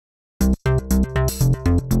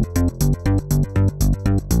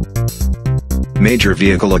Major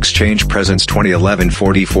Vehicle Exchange presents 2011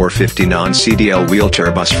 Ford E450 non-CDL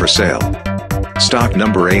wheelchair bus for sale. Stock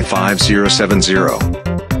number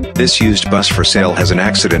A5070. This used bus for sale has an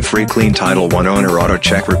accident-free clean Title I owner auto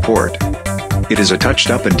check report. It is a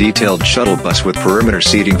touched-up and detailed shuttle bus with perimeter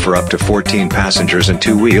seating for up to 14 passengers and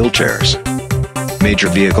 2 wheelchairs. Major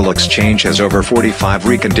Vehicle Exchange has over 45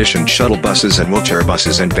 reconditioned shuttle buses and wheelchair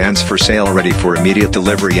buses and vans for sale ready for immediate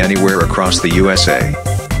delivery anywhere across the USA.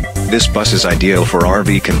 This bus is ideal for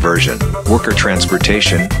RV conversion, worker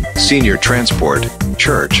transportation, senior transport,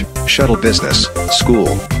 church, shuttle business,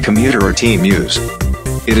 school, commuter or team use.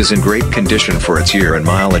 It is in great condition for its year and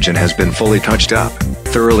mileage and has been fully touched up,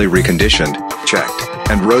 thoroughly reconditioned, checked,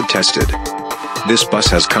 and road tested. This bus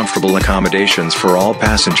has comfortable accommodations for all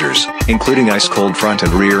passengers, including ice-cold front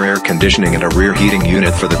and rear air conditioning and a rear heating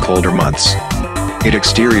unit for the colder months. Its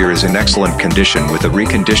exterior is in excellent condition with a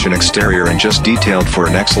reconditioned exterior and just detailed for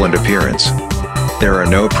an excellent appearance. There are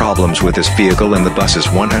no problems with this vehicle and the bus is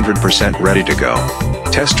 100% ready to go.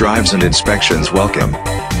 Test drives and inspections welcome.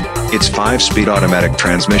 Its 5-speed automatic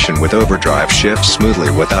transmission with overdrive shifts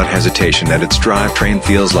smoothly without hesitation and its drivetrain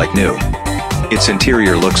feels like new. Its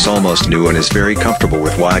interior looks almost new and is very comfortable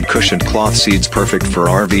with wide cushioned cloth seats perfect for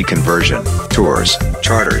RV conversion, tours,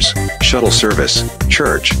 charters, shuttle service,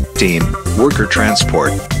 church, team, worker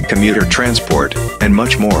transport, commuter transport, and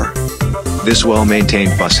much more. This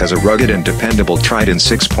well-maintained bus has a rugged and dependable Triton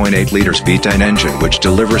 6.8 liters V10 engine which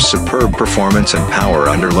delivers superb performance and power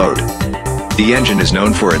under load. The engine is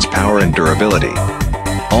known for its power and durability.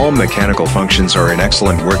 All mechanical functions are in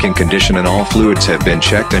excellent working condition and all fluids have been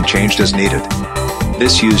checked and changed as needed.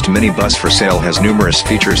 This used minibus for sale has numerous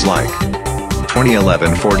features like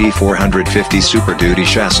 2011 Ford E450 Super Duty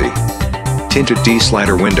chassis, tinted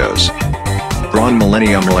D-slider windows, Braun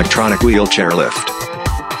Millennium electronic wheelchair lift,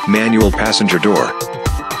 manual passenger door,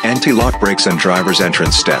 anti-lock brakes and driver's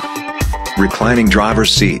entrance step, reclining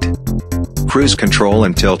driver's seat, cruise control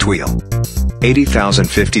and tilt wheel,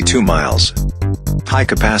 80,052 miles.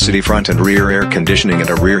 High-capacity front and rear air conditioning and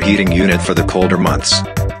a rear heating unit for the colder months.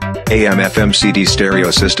 AM/FM CD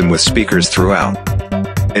stereo system with speakers throughout.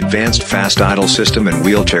 Advanced fast idle system and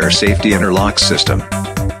wheelchair safety interlock system.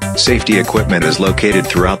 Safety equipment is located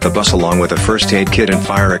throughout the bus along with a first aid kit and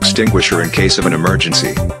fire extinguisher in case of an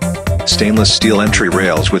emergency. Stainless steel entry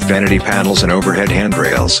rails with vanity panels and overhead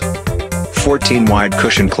handrails. 14 wide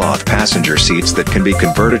cushioned cloth passenger seats that can be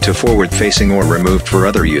converted to forward-facing or removed for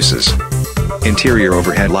other uses. Interior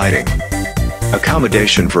overhead lighting.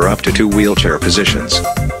 Accommodation for up to 2 wheelchair positions.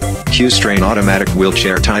 Q-strain automatic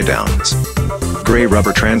wheelchair tie-downs. Gray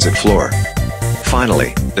rubber transit floor.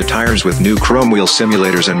 Finally, the tires with new chrome wheel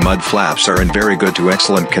simulators and mud flaps are in very good to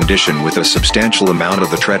excellent condition with a substantial amount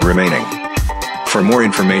of the tread remaining. For more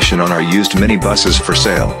information on our used minibuses for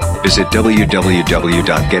sale, visit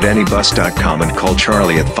www.getanybus.com and call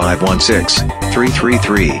Charlie at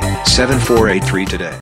 516-333-7483 today.